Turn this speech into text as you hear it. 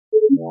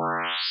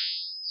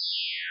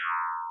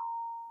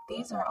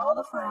These are all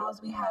the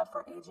files we have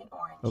for Agent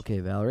Orange. Okay,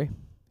 Valerie,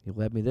 you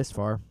led me this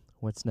far.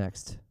 What's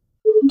next?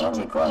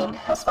 Agent Green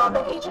has found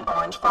the Agent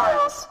Orange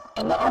files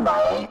in the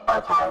MIA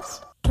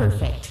archives.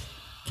 Perfect.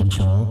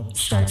 Control,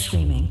 start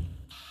streaming.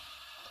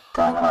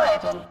 Going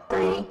live in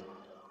 3,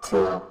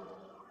 2,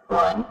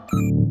 1.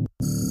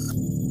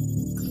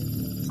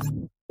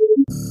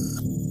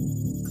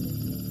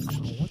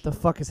 What the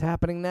fuck is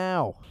happening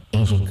now?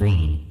 Agent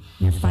Green,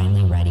 you're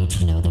finally ready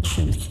to know the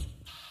truth.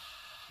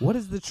 What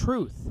is the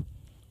truth?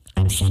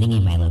 I'm sending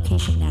you my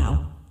location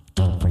now.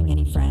 Don't bring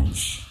any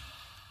friends.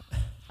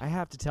 I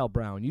have to tell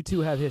Brown. You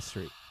two have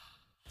history.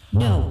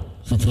 No,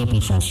 he can't be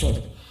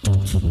trusted.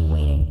 Don't keep me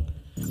waiting.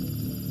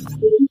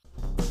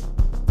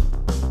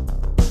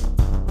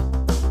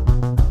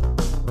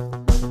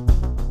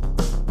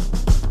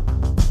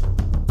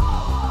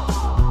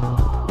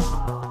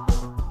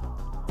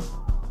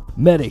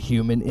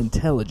 Metahuman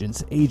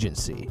Intelligence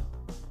Agency.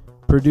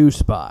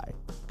 Produced by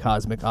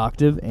Cosmic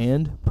Octave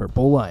and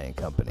Purple Lion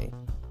Company.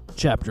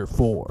 Chapter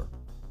 4.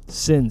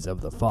 Sins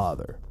of the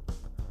Father.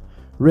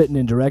 Written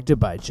and directed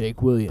by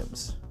Jake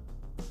Williams.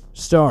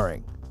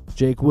 Starring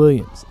Jake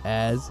Williams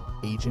as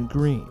Agent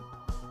Green,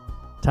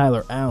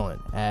 Tyler Allen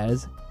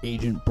as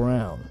Agent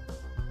Brown,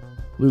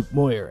 Luke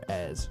Moyer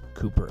as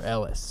Cooper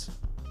Ellis,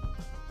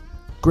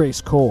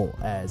 Grace Cole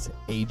as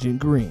Agent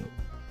Green,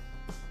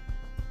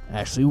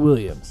 Ashley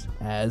Williams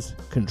as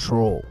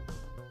Control.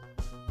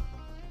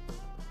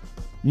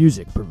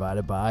 Music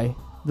provided by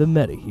the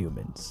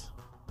Metahumans.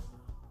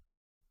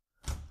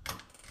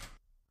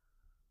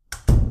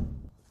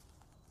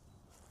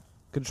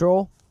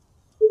 Control?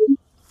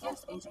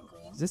 Yes, Agent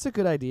Green. Is this a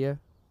good idea?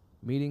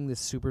 Meeting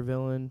this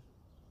supervillain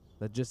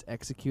that just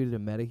executed a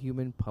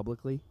metahuman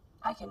publicly?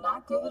 I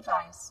cannot give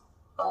advice.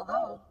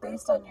 Although,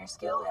 based on your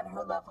skill and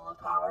her level of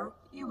power,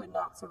 you would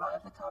not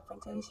survive the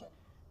confrontation.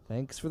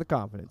 Thanks for the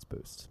confidence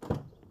boost.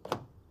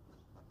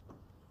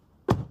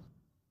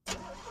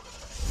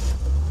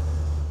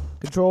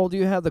 Control, do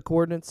you have the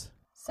coordinates?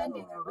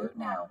 Sending the route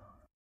now.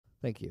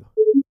 Thank you.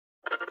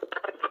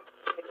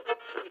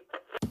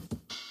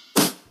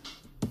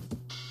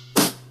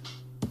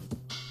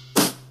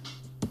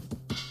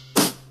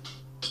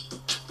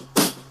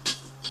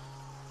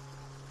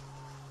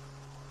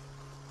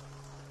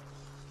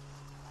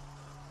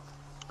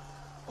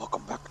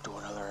 Welcome back to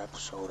another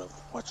episode of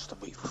What's the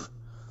Beef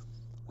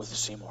with the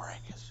Seymour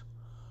Angus.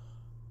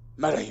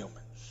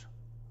 Metahumans,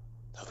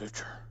 the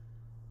future.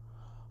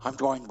 I'm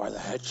joined by the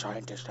head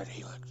scientist at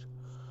Helix,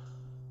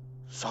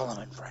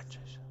 Solomon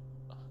Francis.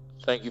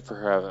 Thank you for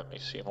having me,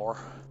 Seymour.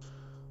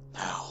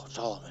 Now,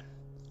 Solomon,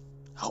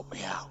 help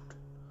me out.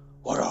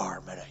 What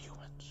are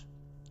metahumans?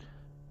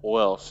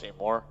 Well,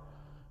 Seymour,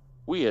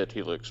 we at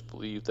Helix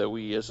believe that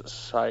we as a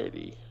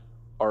society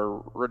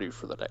are ready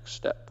for the next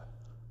step.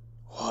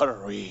 What,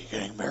 are we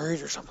getting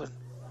married or something?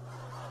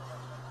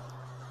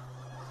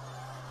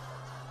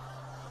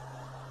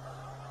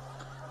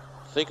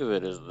 Think of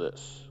it as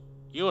this.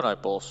 You and I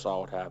both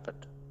saw what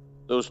happened.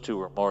 Those two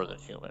were more than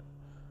human.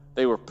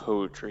 They were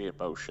poetry in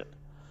motion.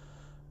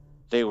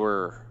 They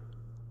were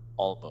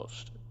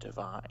almost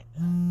divine.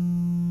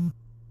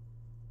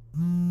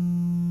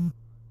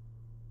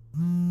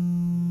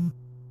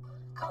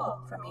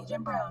 Call from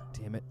Agent Brown.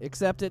 Damn it.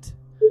 Accept it.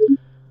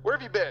 Where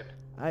have you been?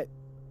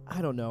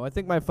 I don't know. I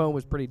think my phone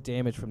was pretty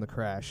damaged from the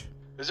crash.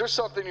 Is there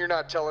something you're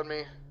not telling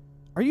me?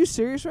 Are you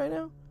serious right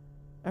now?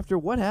 After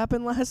what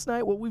happened last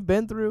night, what we've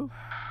been through?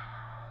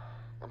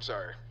 I'm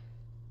sorry.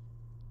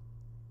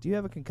 Do you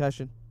have a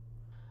concussion?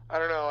 I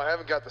don't know. I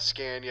haven't got the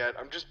scan yet.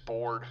 I'm just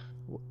bored.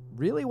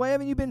 Really? Why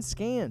haven't you been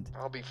scanned?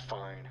 I'll be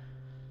fine.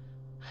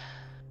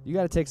 You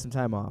gotta take some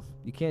time off.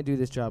 You can't do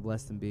this job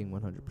less than being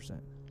 100%.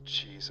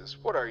 Jesus,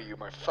 what are you,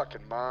 my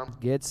fucking mom?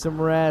 Get some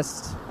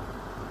rest.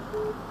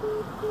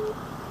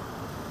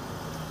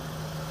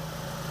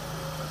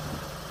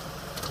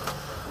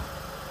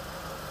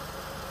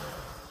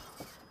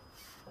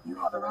 You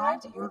have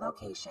arrived at your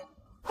location.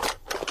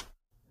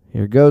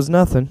 Here goes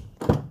nothing.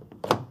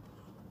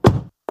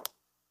 How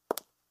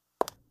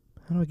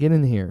do I get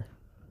in here?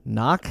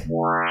 Knock?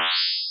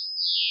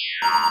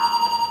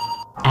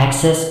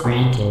 Access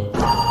granted.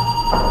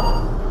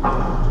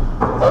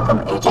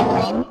 Welcome, Agent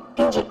Green.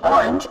 Agent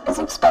Orange is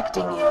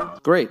expecting you.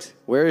 Great.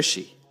 Where is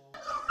she?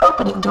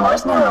 Opening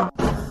doors now.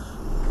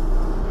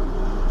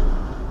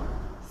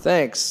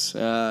 Thanks.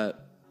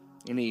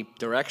 Any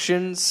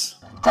directions?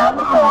 Down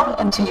the hall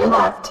and to your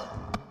left.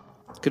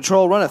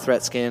 Control, run a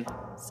threat scan.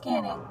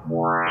 Scanning.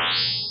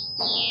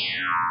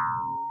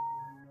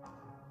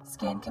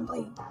 Scan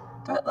complete.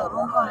 Threat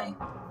level high.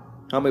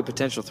 How many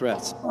potential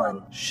threats?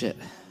 1. Shit.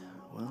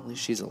 Well, at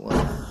least she's alone.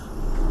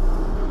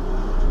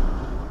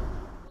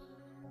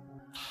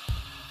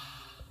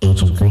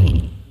 Agent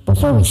Green,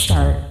 before we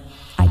start,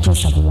 I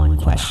just have one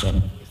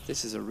question. If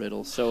this is a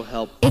riddle, so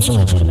help. It's a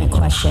legitimate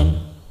question,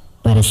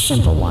 but a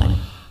simple one.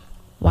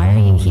 Why are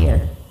you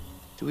here?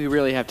 Do we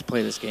really have to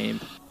play this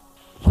game?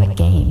 What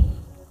game?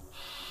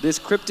 This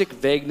cryptic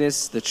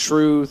vagueness, the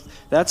truth,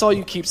 that's all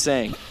you keep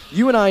saying.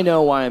 You and I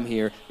know why I'm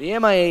here. The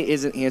MIA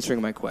isn't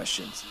answering my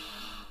questions.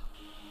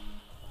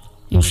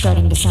 You're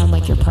starting to sound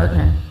like your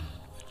partner.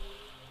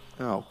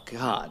 Oh,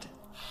 God.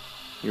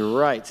 You're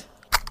right.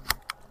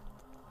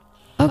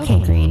 Okay,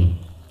 Green.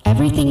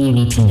 Everything you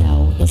need to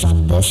know is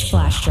on this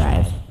flash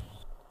drive.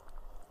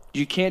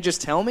 You can't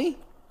just tell me?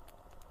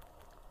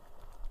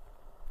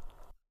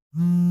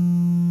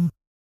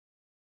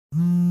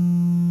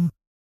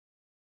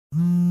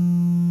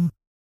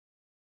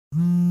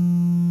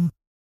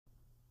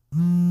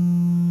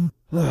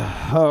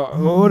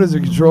 What is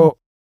it, Control?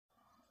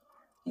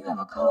 You have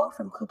a call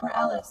from Cooper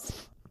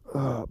Ellis.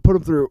 Put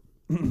him through.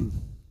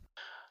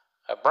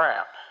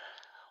 Brown,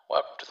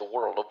 welcome to the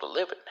world of the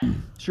living.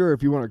 Sure,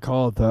 if you want to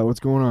call it that. What's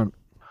going on?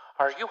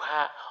 Are you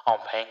high on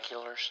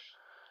painkillers?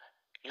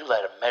 You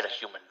let a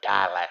metahuman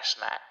die last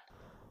night.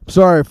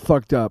 Sorry, I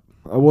fucked up.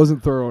 I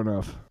wasn't thorough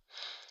enough.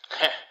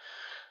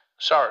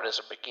 Sorry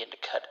doesn't begin to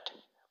cut it,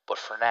 but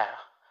for now,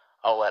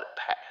 I'll let it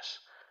pass.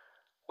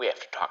 We have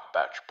to talk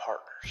about your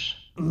partners.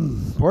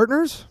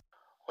 Partners?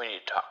 We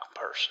need to talk in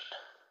person.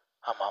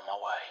 I'm on my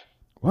way.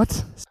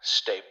 What?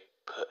 Stay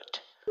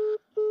put.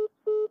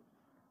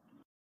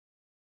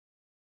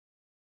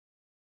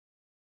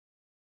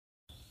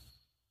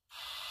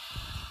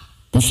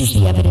 This is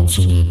the evidence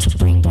you need to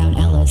bring down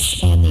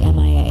Ellis and the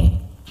MIA.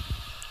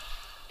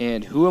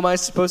 And who am I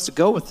supposed to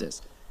go with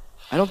this?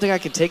 I don't think I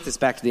can take this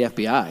back to the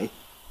FBI.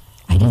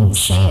 I didn't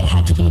say it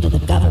had to be to the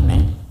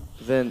government.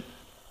 Then,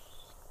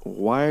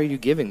 why are you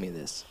giving me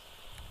this?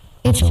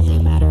 It's only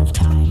a matter of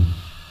time.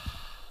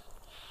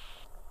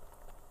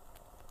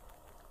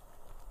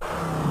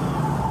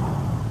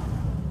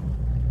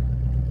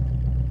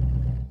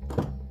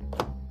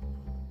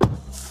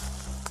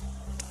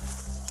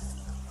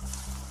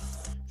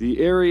 The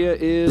area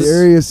is... The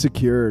area is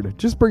secured.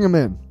 Just bring him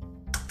in.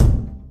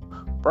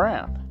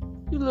 Brown,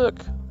 you look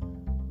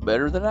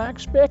better than I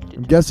expected.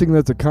 I'm guessing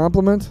that's a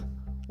compliment?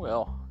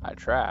 Well, I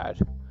tried.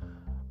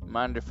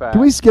 Mind if I...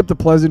 Can we skip the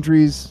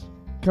pleasantries?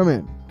 Come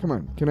in. Come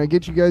on. Can I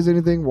get you guys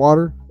anything?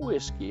 Water?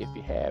 Whiskey if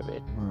you have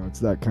it. Oh, it's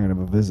that kind of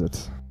a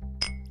visit.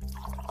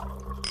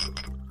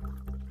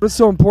 What's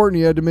so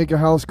important you had to make a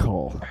house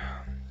call?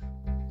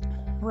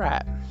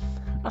 Right.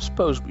 I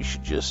suppose we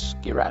should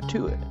just get right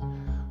to it.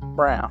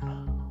 Brown,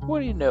 what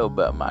do you know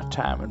about my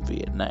time in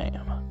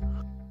Vietnam?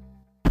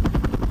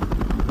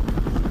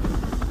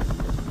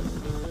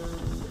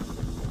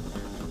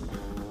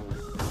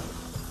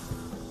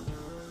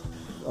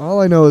 All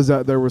I know is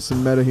that there was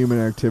some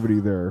metahuman activity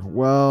there.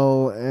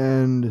 Well,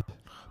 and...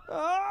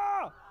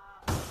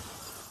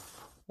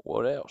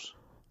 What else?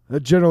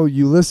 General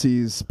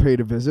Ulysses paid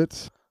a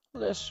visit.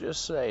 Let's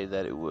just say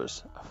that it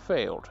was a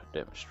failed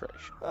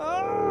demonstration.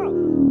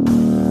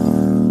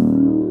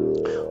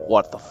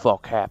 What the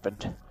fuck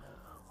happened?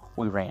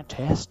 We ran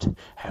test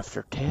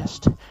after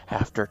test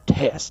after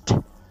test.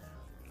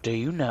 Do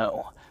you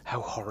know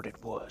how hard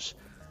it was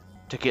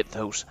to get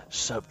those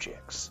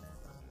subjects?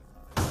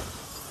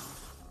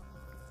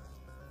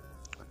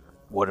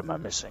 What am I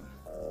missing?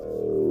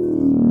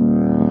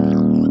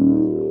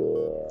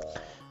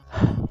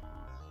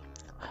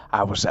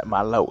 I was at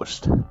my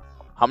lowest.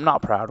 I'm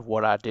not proud of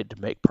what I did to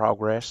make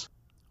progress.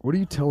 What are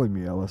you telling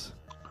me, Ellis?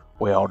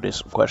 We all did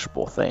some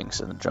questionable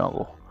things in the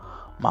jungle.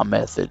 My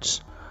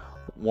methods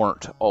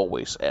weren't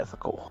always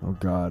ethical. Oh,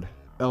 God.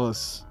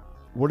 Ellis,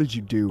 what did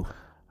you do?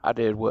 I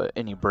did what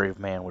any brave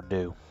man would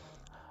do.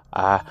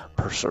 I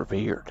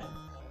persevered.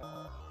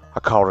 I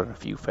called in a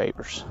few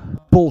favors.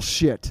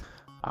 Bullshit.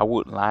 I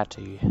wouldn't lie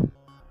to you.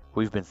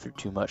 We've been through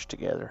too much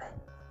together.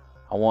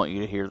 I want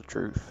you to hear the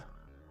truth.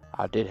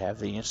 I did have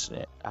the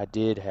incident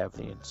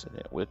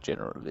with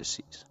General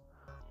Ulysses,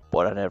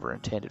 but I never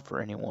intended for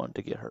anyone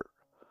to get hurt.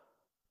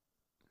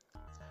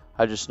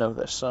 I just know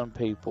that some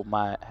people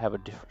might have a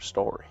different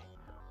story,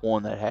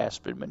 one that has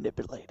been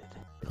manipulated.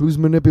 Who's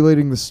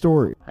manipulating the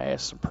story? I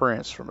asked some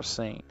prints from a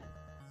scene.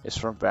 It's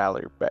from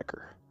Valerie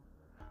Becker.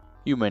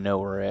 You may know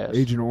her as...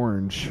 Agent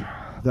Orange.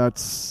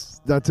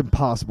 That's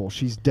impossible.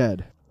 She's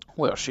dead.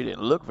 Well, she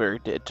didn't look very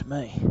dead to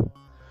me.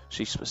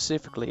 She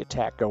specifically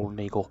attacked Golden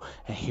Eagle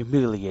and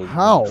humiliated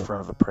me in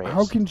front of the press.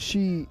 How can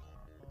she...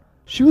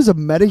 She was a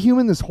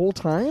metahuman this whole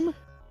time?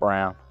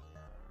 Brown,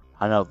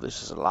 I know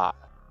this is a lot,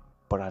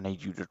 but I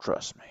need you to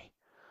trust me.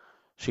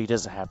 She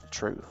doesn't have the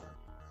truth.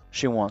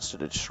 She wants to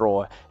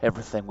destroy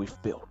everything we've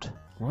built.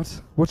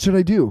 What? What should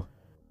I do?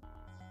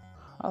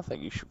 I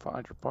think you should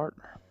find your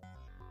partner.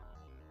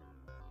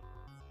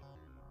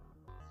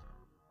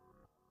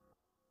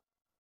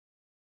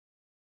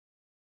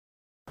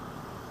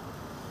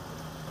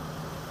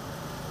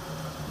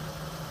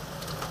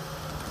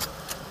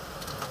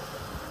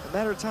 A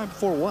matter of time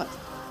before what?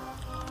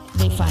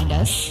 They find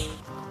us.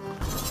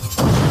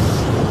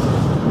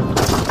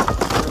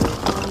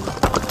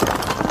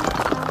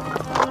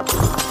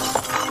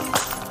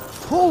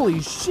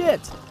 Holy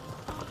shit!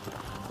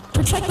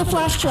 Protect the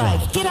flash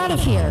drive. Get out of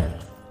here.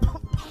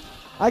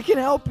 I can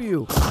help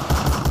you.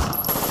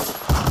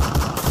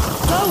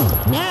 Go,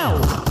 now.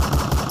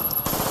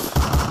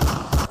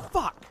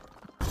 Fuck!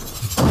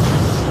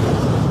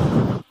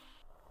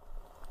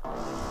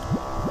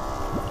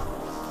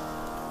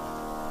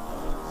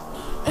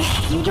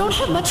 You don't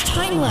have much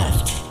time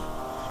left.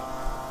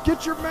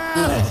 Get your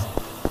mask!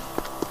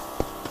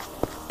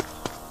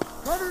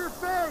 Cover your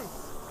face!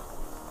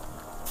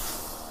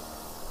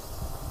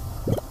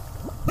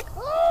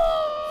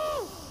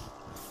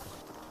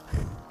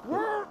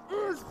 Where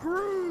is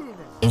Green?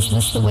 Is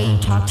this the way you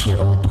talk to your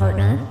old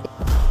partner?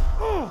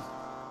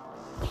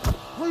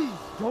 Please,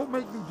 don't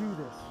make me do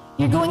this.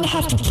 You're going to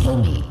have to kill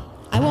me.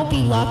 I won't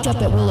be locked up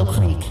at Willow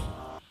Creek.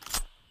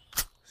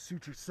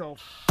 Suit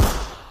yourself.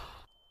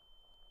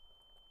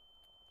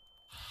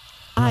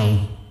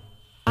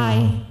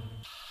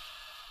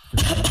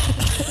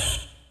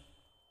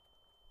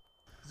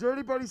 Is there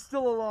anybody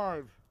still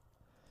alive?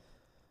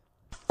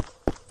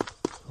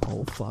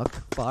 Oh, fuck.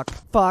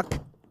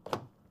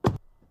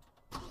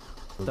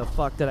 The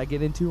fuck did I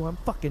get into? I'm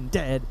fucking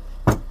dead.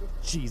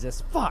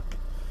 Jesus, fuck.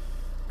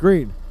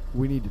 Green,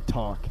 we need to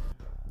talk.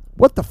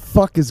 What the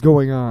fuck is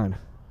going on?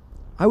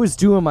 I was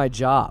doing my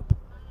job.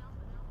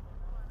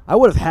 I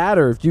would have had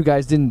her if you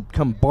guys didn't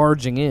come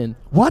barging in.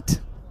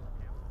 What?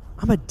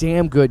 I'm a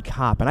damn good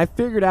cop, and I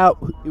figured out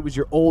it was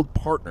your old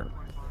partner.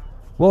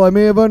 Well, I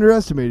may have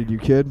underestimated you,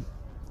 kid.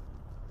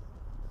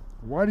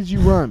 Why did you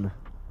run?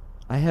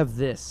 I have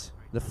this,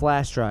 the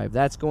flash drive.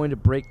 That's going to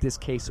break this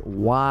case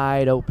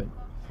wide open.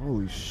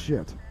 Holy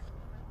shit.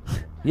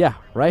 Yeah,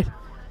 right?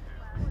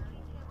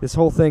 This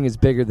whole thing is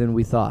bigger than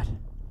we thought.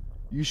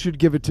 You should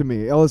give it to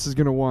me. Ellis is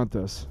going to want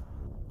this.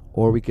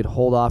 Or we could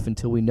hold off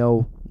until we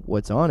know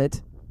what's on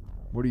it.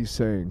 What are you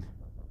saying?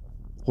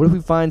 What if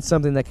we find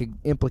something that could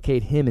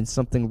implicate him in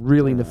something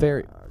really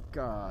nefarious?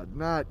 God,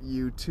 not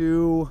you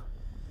two.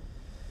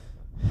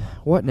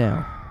 What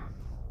now?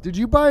 Did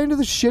you buy into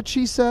the shit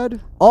she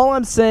said? All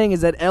I'm saying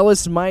is that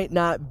Ellis might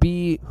not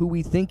be who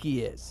we think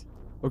he is.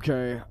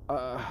 Okay,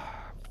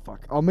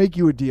 fuck. I'll make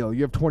you a deal.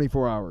 You have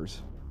 24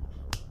 hours.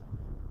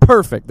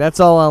 Perfect. That's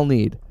all I'll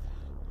need.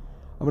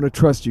 I'm going to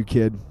trust you,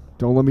 kid.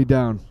 Don't let me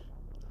down.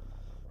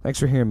 Thanks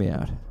for hearing me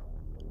out.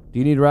 Do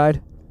you need a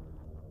ride?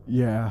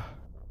 Yeah.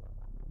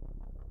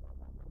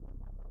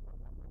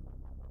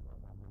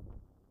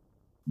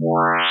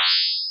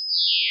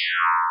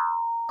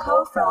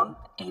 Call from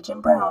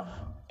Agent Brown.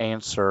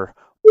 Answer,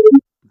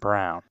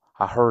 Brown.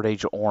 I heard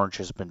Agent Orange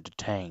has been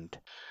detained.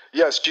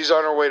 Yes, she's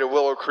on her way to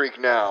Willow Creek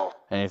now.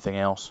 Anything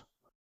else?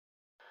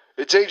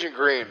 It's Agent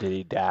Green. Did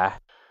he die?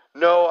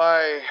 No,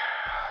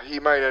 he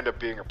might end up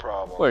being a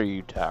problem. What are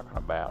you talking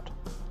about?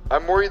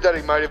 I'm worried that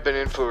he might have been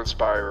influenced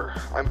by her.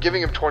 I'm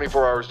giving him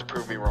 24 hours to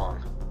prove me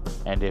wrong.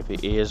 And if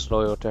he is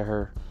loyal to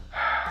her?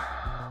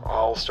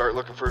 I'll start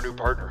looking for a new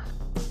partner.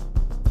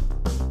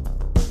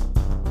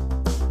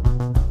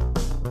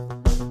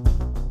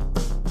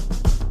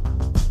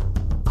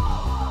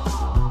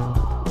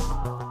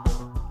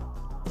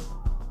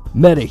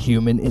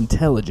 Metahuman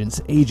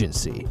Intelligence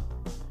Agency.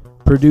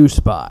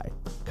 Produced by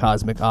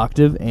Cosmic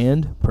Octave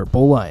and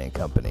Purple Lion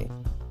Company.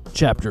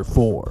 Chapter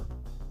 4.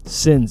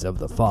 Sins of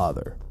the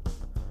Father.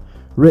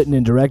 Written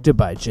and directed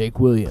by Jake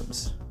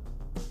Williams.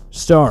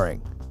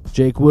 Starring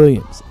Jake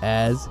Williams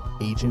as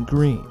Agent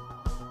Green,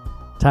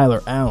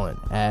 Tyler Allen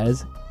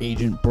as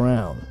Agent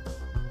Brown,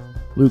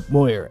 Luke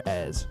Moyer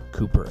as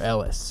Cooper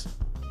Ellis,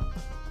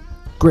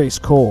 Grace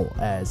Cole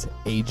as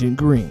Agent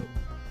Green,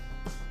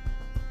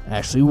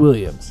 Ashley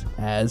Williams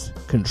as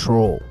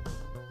Control.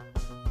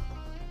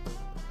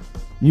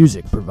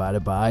 Music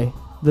provided by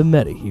the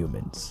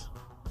Metahumans.